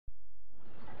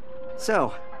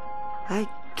So, I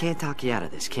can't talk you out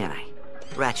of this, can I?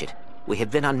 Ratchet, we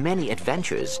have been on many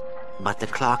adventures, but the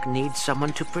clock needs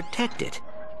someone to protect it.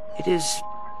 It is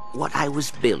what I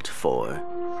was built for.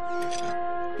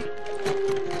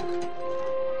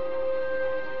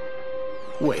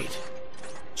 Wait,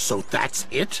 so that's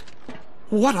it?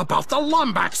 What about the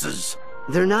Lombaxes?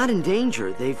 They're not in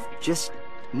danger, they've just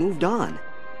moved on.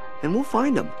 And we'll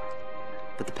find them.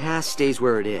 But the past stays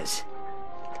where it is.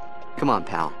 Come on,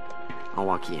 pal. I'll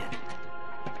walk you in.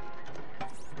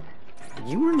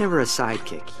 You were never a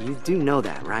sidekick. You do know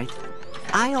that, right?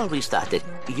 I always thought that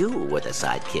you were the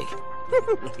sidekick.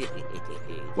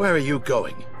 Where are you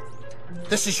going?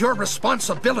 This is your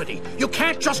responsibility. You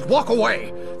can't just walk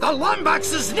away. The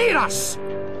Lombaxes need us.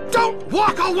 Don't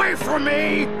walk away from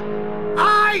me!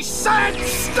 I said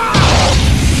stop!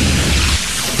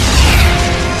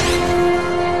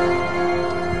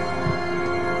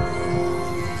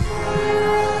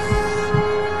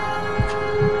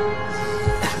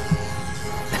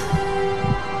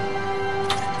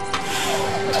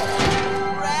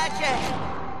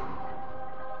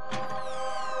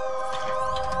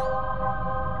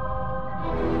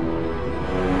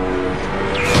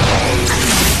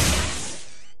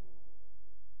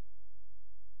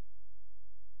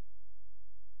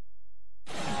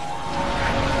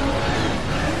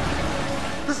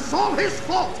 His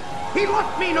fault! He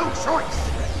left me no choice!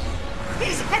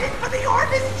 He's headed for the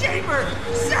Orvis chamber!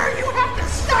 Sir, you have to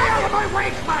stay out of my way,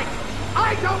 Clank!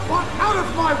 I don't want out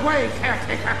of my way,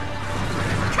 caretaker!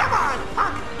 Come on,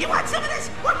 punk! You want some of this?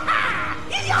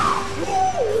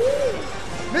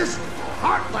 This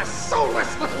heartless,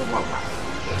 soulless little robot!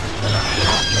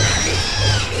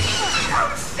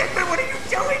 Oh, Sigma, what are you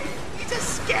doing? He's a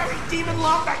scary demon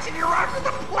Lombax and you're after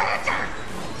the planter!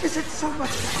 Is it so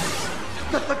much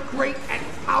that the great and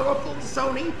powerful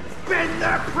Sony bend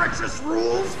their precious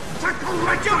rules to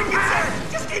correct doing it, sir!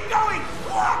 Just keep going!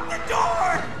 Lock the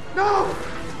door! No!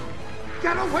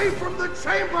 Get away from the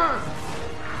chamber!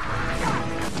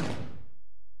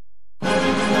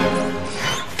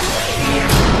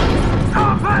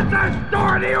 Open this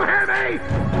door, do you hear me?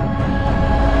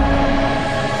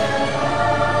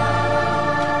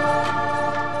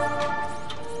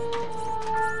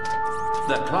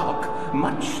 The clock,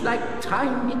 much like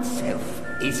time itself,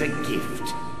 is a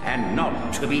gift, and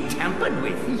not to be tampered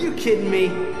with. You kidding me?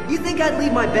 You think I'd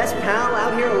leave my best pal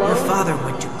out here alone? Your father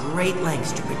went to great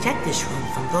lengths to protect this room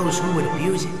from those who would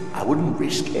abuse it. I wouldn't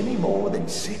risk any more than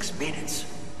 6 minutes.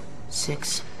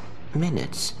 6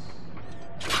 minutes?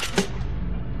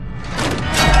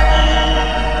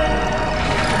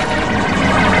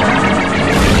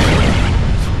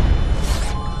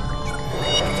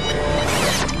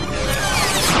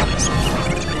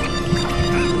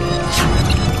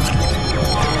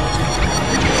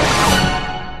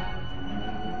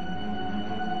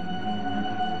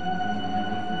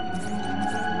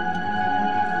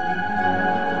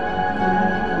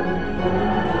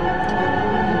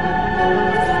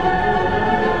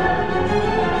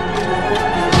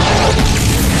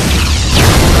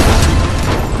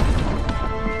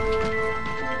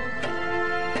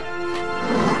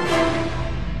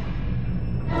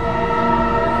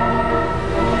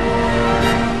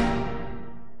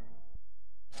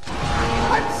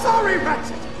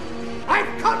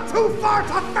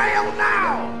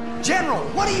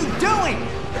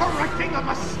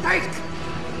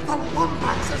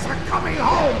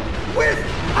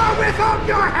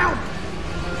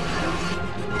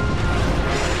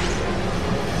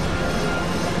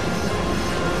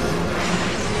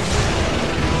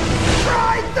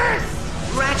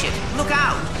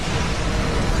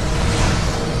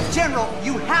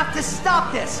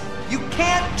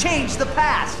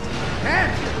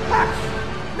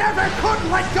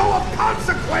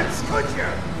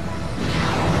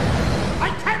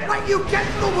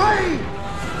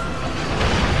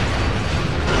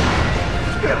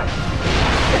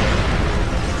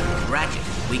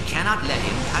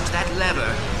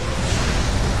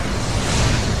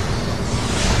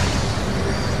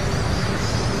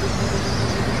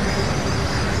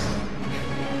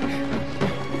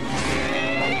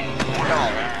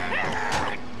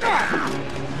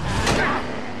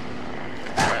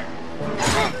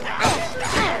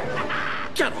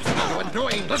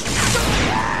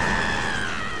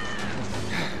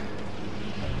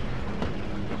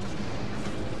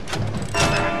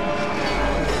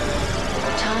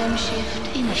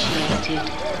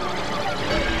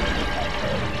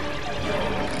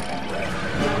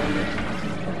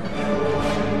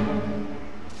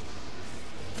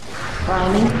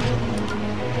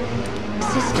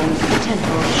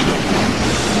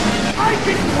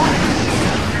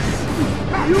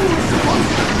 You were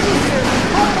supposed to be here!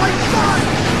 Oh my God!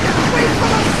 We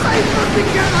could have saved them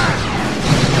together!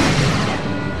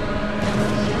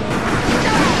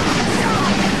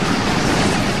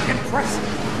 Impressive.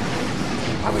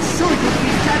 I was sure you'd be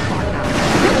dead by now.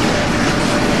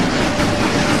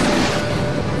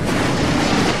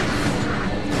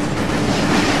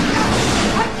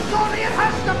 I'm sorry it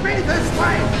has to be this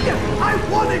way! I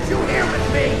wanted you here with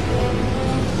me!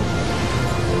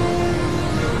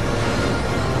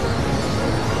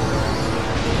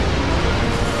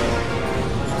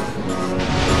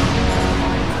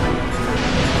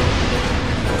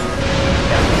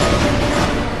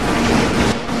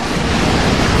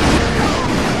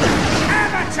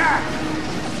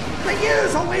 The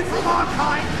years away from our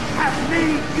kind have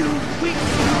made you weak.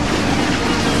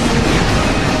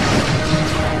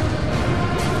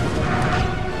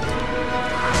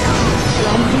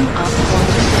 Ramping up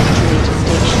quantum actuator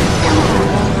station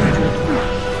 100.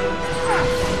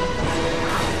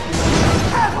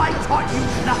 Have I taught you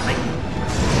nothing?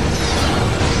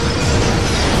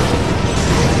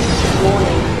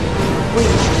 Warning.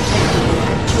 Breach detected in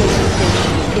actuator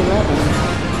station 11,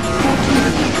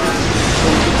 14, 26,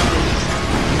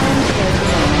 and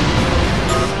 39.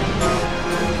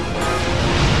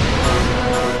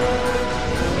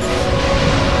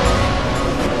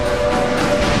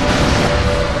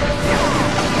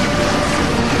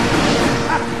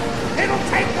 It'll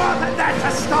take more than that to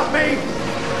stop me!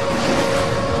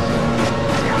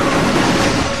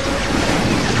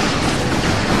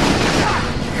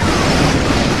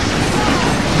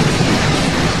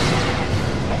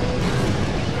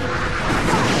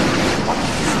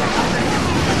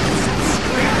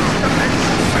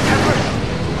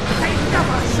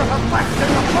 Left in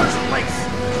the first place!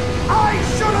 I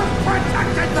should have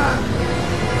protected them!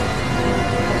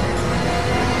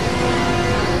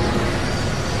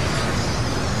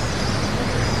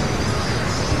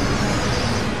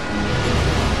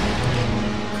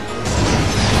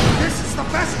 This is the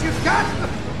best you've got?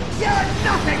 You're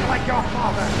nothing like your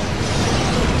father!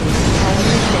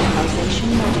 Primary stabilization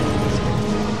modules.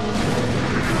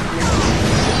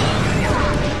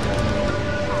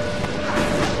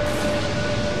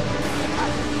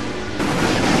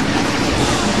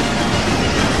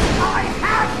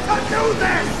 Do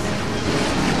this!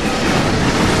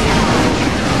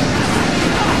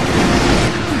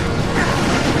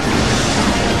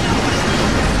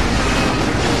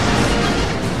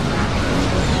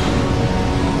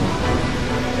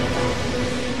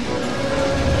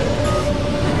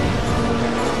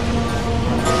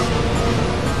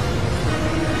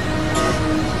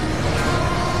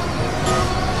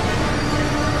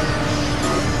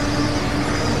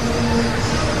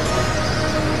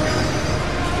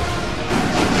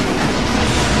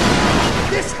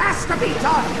 Be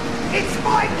done! It's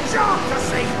my job to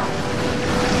save them!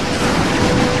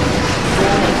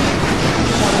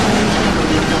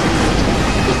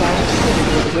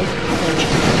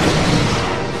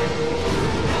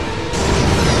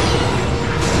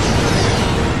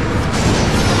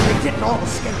 They didn't all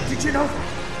escape, did you know that?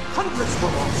 Hundreds were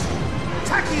lost.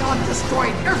 Tachyon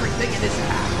destroyed everything in his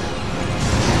path.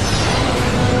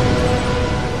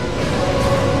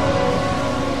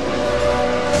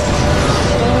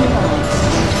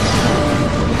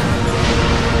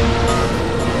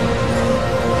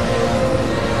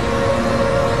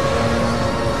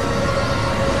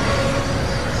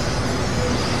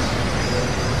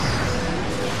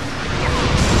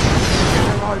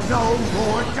 No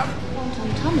more quantum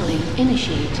tunneling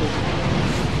initiated.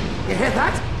 You hear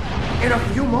that? In a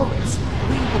few moments,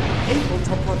 we will be able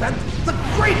to prevent the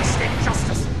greatest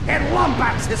injustice in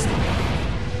Lombax's history.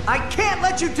 I can't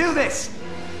let you do this!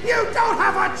 You don't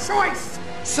have a choice!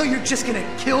 So you're just gonna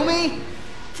kill me?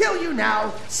 Kill you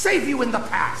now, save you in the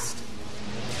past.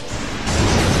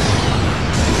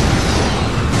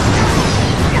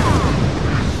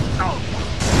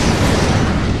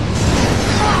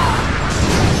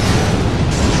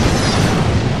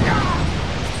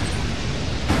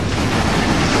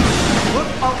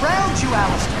 Around you,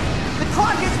 Alister! The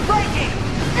clock is breaking!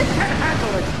 It can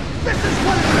handle it! This is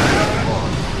what it's built for!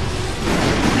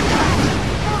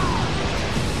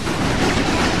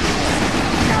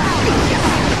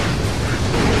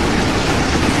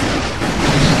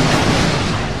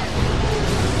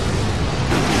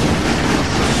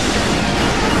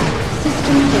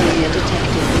 System failure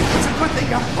detected. It's a good thing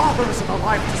your father isn't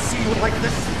alive to see you like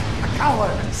this. A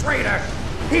coward, a traitor.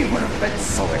 He would have been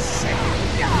so ashamed.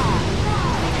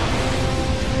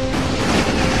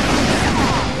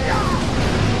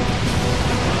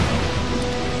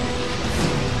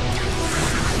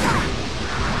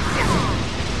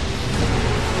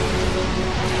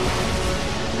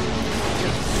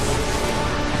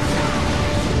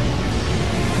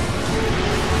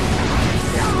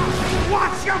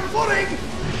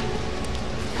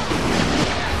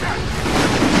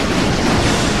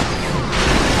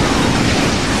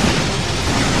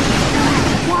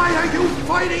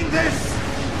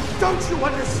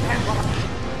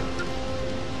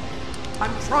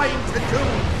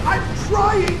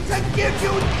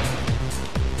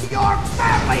 your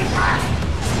family back!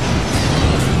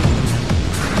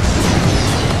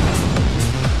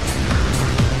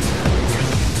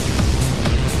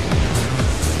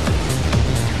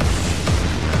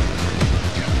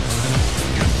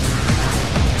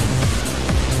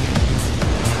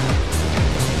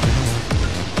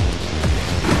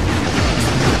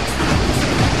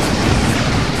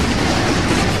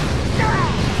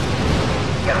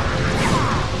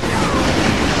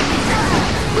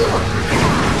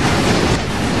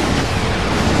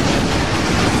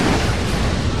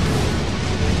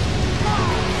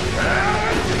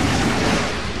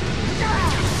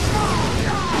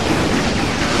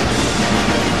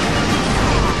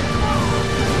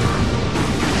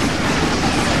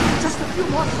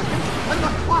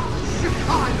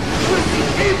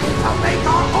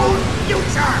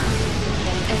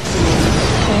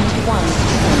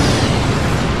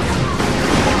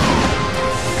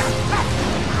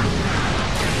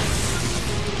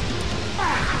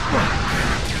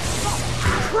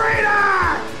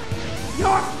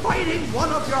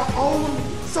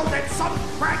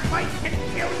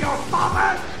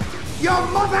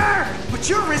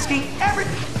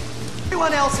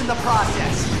 Everyone else in the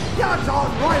process. You're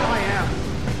darn right I am.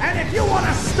 And if you want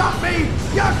to stop me,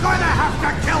 you're going to have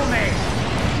to kill me.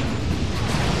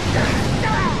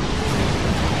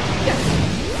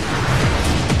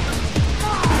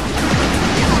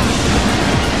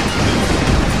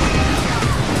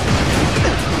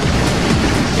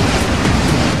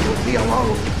 You'll be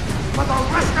alone. For the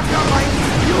rest of your life,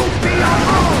 you'll be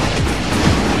alone.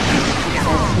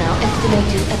 It's now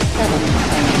estimated at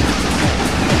 7%.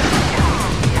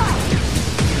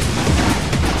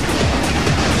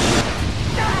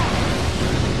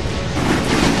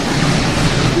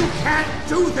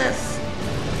 Do this!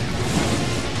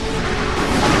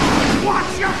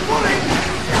 Watch your footing!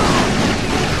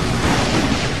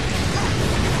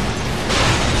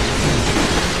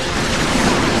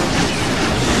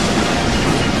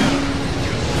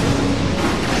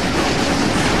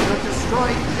 You're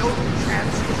destroying the only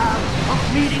chance you have of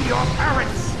meeting your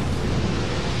parents!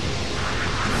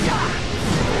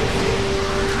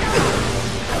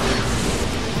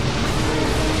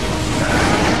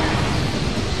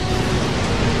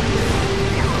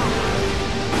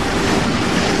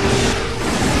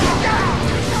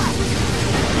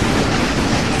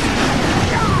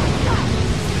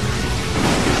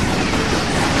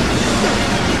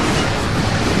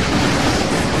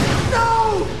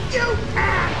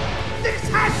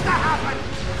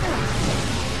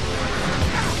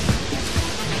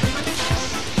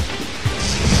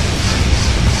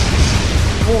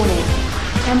 Warning.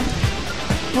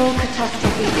 Temporal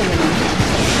catastrophe imminent.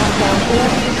 Shut down all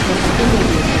systems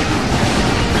immediately.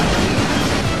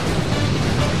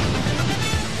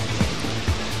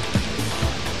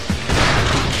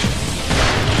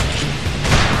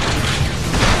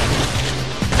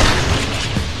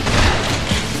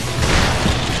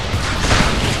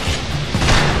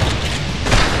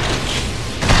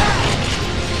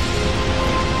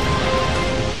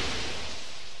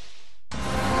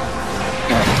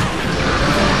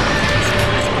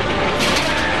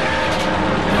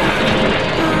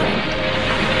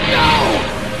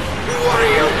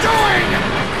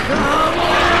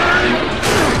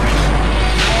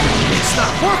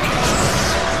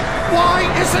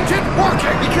 Isn't it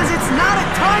working? Because it's not a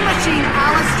time machine,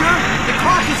 Alister! The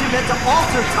clock isn't meant to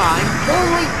alter time,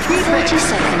 only keep 30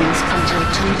 seconds until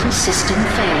total system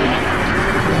failure.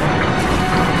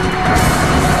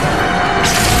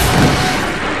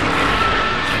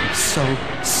 So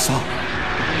sorry.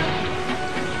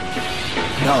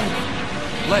 No.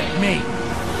 Let me.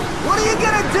 What are you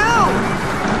gonna do?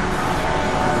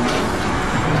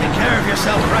 Take care of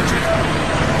yourself, Ratchet.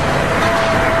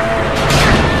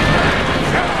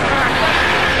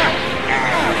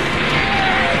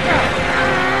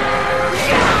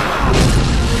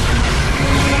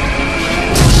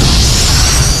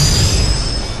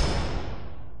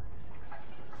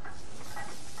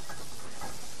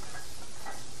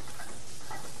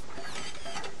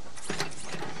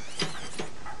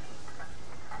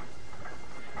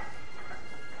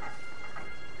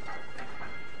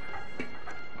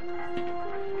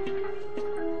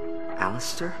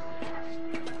 Alister?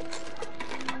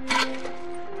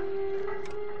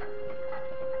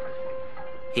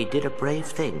 He did a brave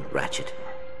thing, Ratchet.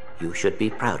 You should be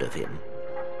proud of him.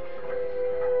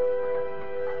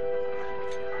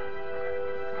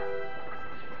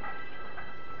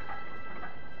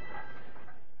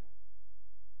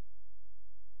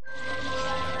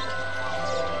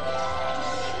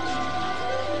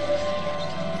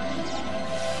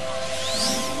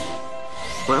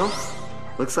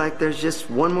 Looks like there's just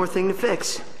one more thing to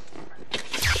fix.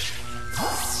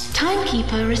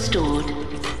 Timekeeper restored.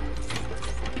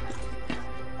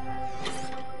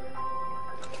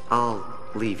 I'll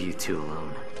leave you two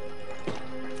alone.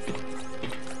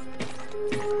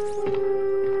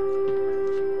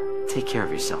 Take care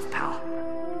of yourself, pal.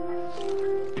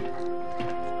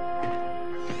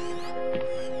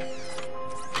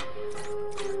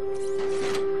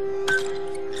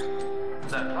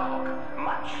 The clock,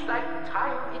 much like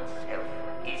time itself,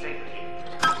 is a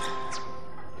gift.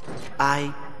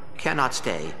 I cannot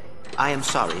stay. I am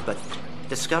sorry, but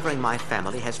discovering my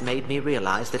family has made me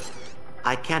realize that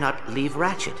I cannot leave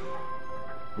Ratchet.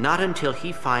 Not until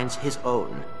he finds his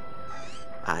own.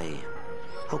 I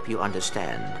hope you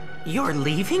understand. You're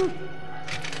leaving?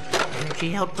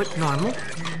 Energy output normal.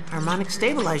 Harmonic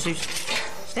stabilizers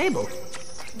stable.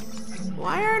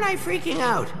 Why aren't I freaking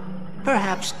out?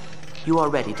 Perhaps you are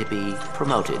ready to be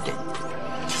promoted.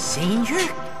 Senior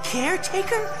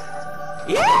caretaker?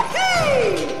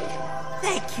 Yay!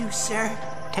 Thank you, sir.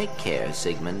 Take care,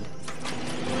 Sigmund.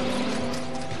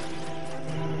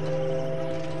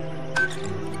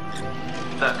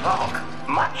 The clock,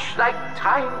 much like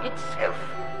time itself,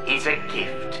 is a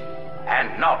gift,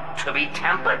 and not to be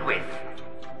tampered with.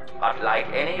 But like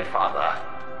any father,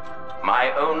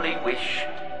 my only wish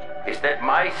is that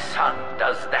my son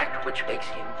does that which makes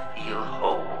him feel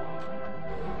whole.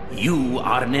 You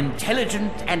are an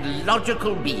intelligent and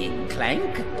logical being,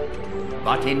 Clank.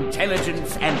 But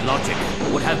intelligence and logic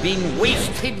would have been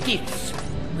wasted gifts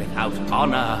without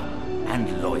honor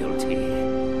and loyalty.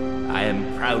 I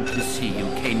am proud to see you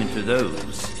came into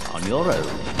those on your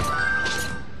own.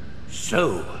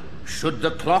 So, should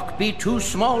the clock be too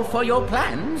small for your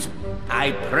plans,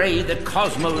 I pray the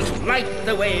cosmos light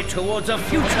the way towards a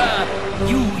future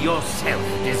you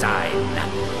yourself design.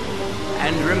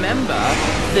 And remember,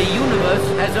 the universe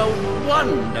has a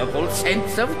wonderful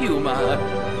sense of humor.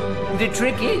 The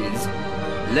trick is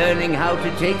learning how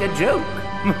to take a joke.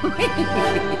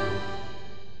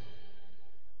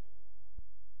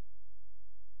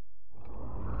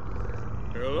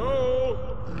 Hello?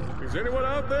 Is anyone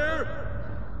out there?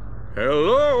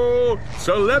 Hello?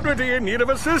 Celebrity in need of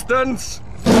assistance.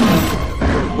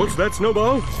 What's that,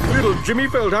 Snowball? Little Jimmy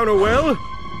fell down a well?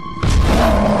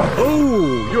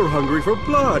 Oh, you're hungry for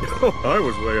blood. Oh, I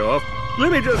was way off.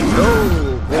 Let me just...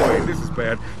 Oh, boy, this is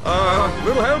bad.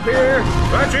 Little help here.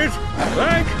 Ratchet,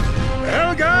 Clank,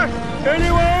 Helga,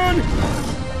 anyone?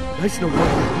 Nice Snowball.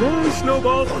 Nice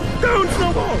Snowball. Down,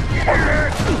 Snowball.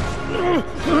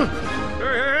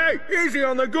 Hey, easy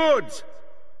on the goods.